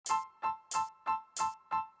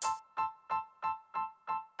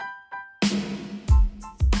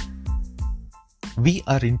We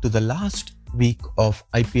are into the last week of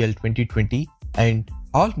IPL 2020 and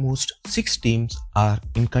almost 6 teams are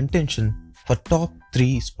in contention for top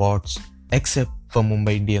 3 spots except for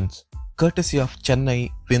Mumbai Indians. Courtesy of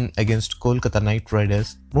Chennai win against Kolkata Knight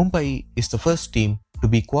Riders, Mumbai is the first team to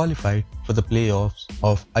be qualified for the playoffs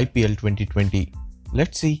of IPL 2020.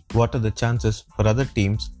 Let's see what are the chances for other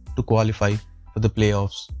teams to qualify for the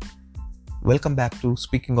playoffs. Welcome back to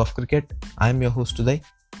Speaking of Cricket. I am your host today.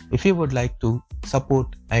 If you would like to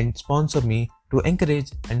support and sponsor me to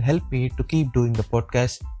encourage and help me to keep doing the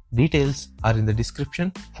podcast, details are in the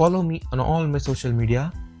description. Follow me on all my social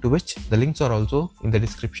media, to which the links are also in the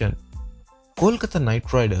description. Kolkata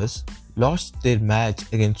Knight Riders lost their match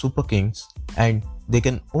against Super Kings and they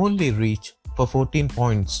can only reach for 14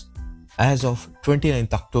 points. As of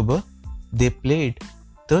 29th October, they played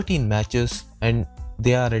 13 matches and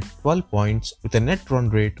they are at 12 points with a net run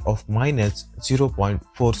rate of minus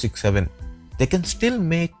 0.467. They can still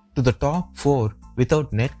make to the top 4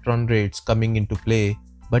 without net run rates coming into play,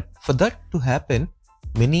 but for that to happen,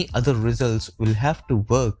 many other results will have to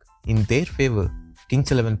work in their favour.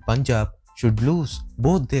 Kings 11 Punjab should lose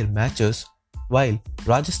both their matches, while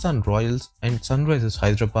Rajasthan Royals and Sunrisers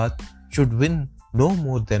Hyderabad should win no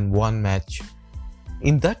more than one match.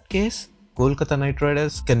 In that case, Kolkata Knight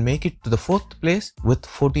Riders can make it to the 4th place with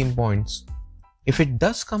 14 points. If it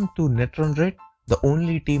does come to net run rate, the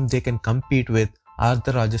only team they can compete with are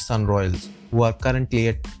the Rajasthan Royals, who are currently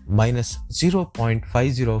at minus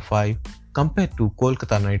 0.505 compared to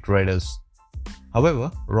Kolkata Knight Riders. However,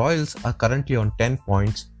 Royals are currently on 10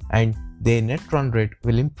 points and their net run rate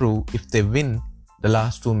will improve if they win the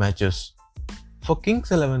last 2 matches. For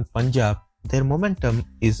Kings 11 Punjab, their momentum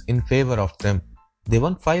is in favour of them. They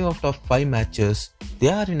won 5 out of 5 matches, they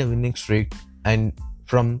are in a winning streak, and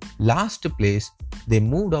from last place, they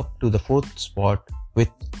moved up to the 4th spot with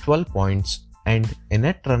 12 points and a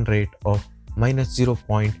net run rate of minus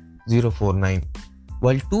 0.049.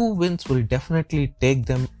 While 2 wins will definitely take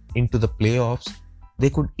them into the playoffs,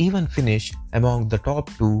 they could even finish among the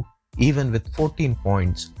top 2 even with 14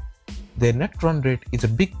 points. Their net run rate is a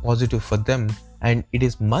big positive for them and it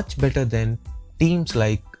is much better than teams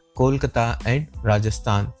like Kolkata and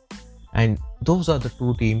Rajasthan, and those are the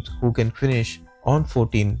 2 teams who can finish on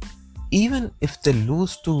 14. Even if they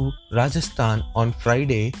lose to Rajasthan on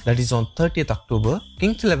Friday, that is on 30th October,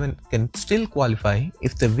 Kings 11 can still qualify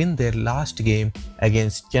if they win their last game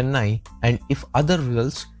against Chennai and if other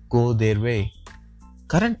results go their way.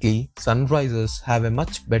 Currently, Sunrisers have a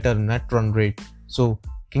much better net run rate, so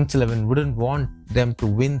Kings 11 wouldn't want them to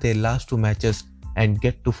win their last 2 matches and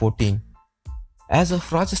get to 14. As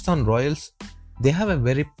of Rajasthan Royals, they have a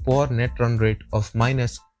very poor net run rate of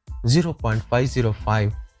minus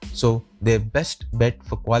 0.505, so their best bet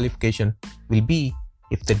for qualification will be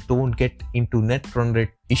if they don't get into net run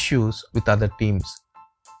rate issues with other teams.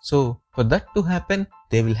 So for that to happen,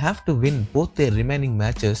 they will have to win both their remaining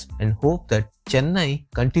matches and hope that Chennai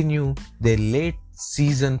continue their late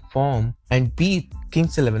season form and beat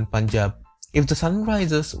Kings 11 Punjab. If the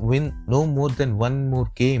Sunrisers win no more than 1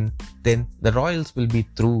 more game, then the Royals will be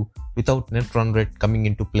through without net run rate coming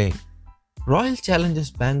into play. Royal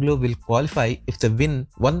Challengers Bangalore will qualify if they win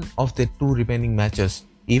one of their 2 remaining matches.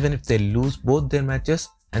 Even if they lose both their matches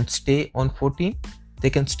and stay on 14, they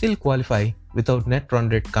can still qualify without net run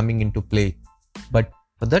rate coming into play. But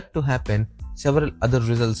for that to happen, several other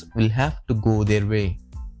results will have to go their way.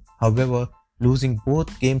 However, losing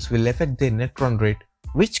both games will affect their net run rate,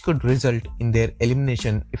 which could result in their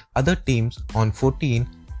elimination if other teams on 14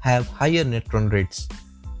 have higher net run rates.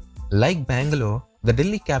 Like Bangalore, the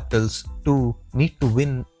Delhi Capitals too need to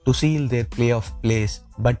win to seal their playoff place,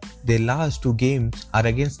 but their last 2 games are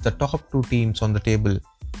against the top 2 teams on the table,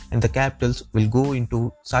 and the Capitals will go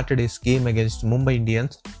into Saturday's game against Mumbai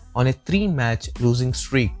Indians on a 3-match losing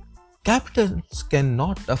streak. Capitals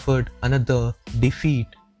cannot afford another defeat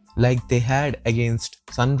like they had against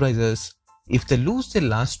Sunrisers. If they lose their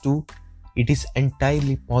last 2, it is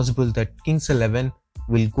entirely possible that Kings 11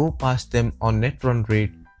 will go past them on net run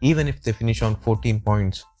rate even if they finish on 14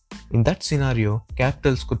 points. In that scenario,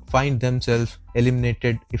 Capitals could find themselves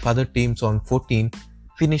eliminated if other teams on 14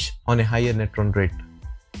 finish on a higher net run rate.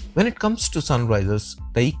 When it comes to Sunrisers,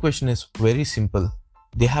 the equation is very simple.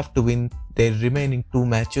 They have to win their remaining 2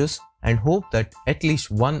 matches and hope that at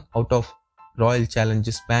least 1 out of Royal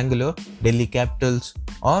Challengers Bangalore, Delhi Capitals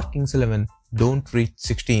or Kings 11 don't reach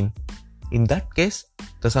 16. In that case,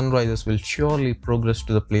 the Sunrisers will surely progress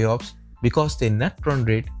to the playoffs because their net run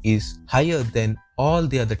rate is higher than all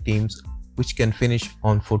the other teams which can finish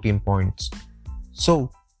on 14 points.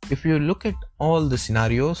 So, if you look at all the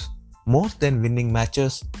scenarios, more than winning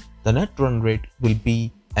matches, the net run rate will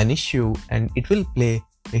be an issue and it will play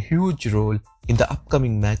a huge role in the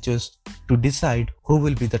upcoming matches to decide who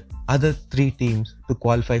will be the other three teams to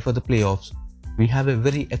qualify for the playoffs. We have a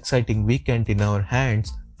very exciting weekend in our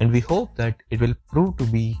hands and we hope that it will prove to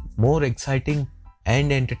be more exciting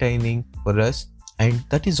and entertaining for us. And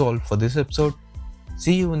that is all for this episode.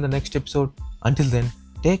 See you in the next episode. Until then,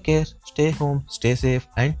 take care, stay home, stay safe,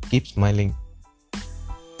 and keep smiling.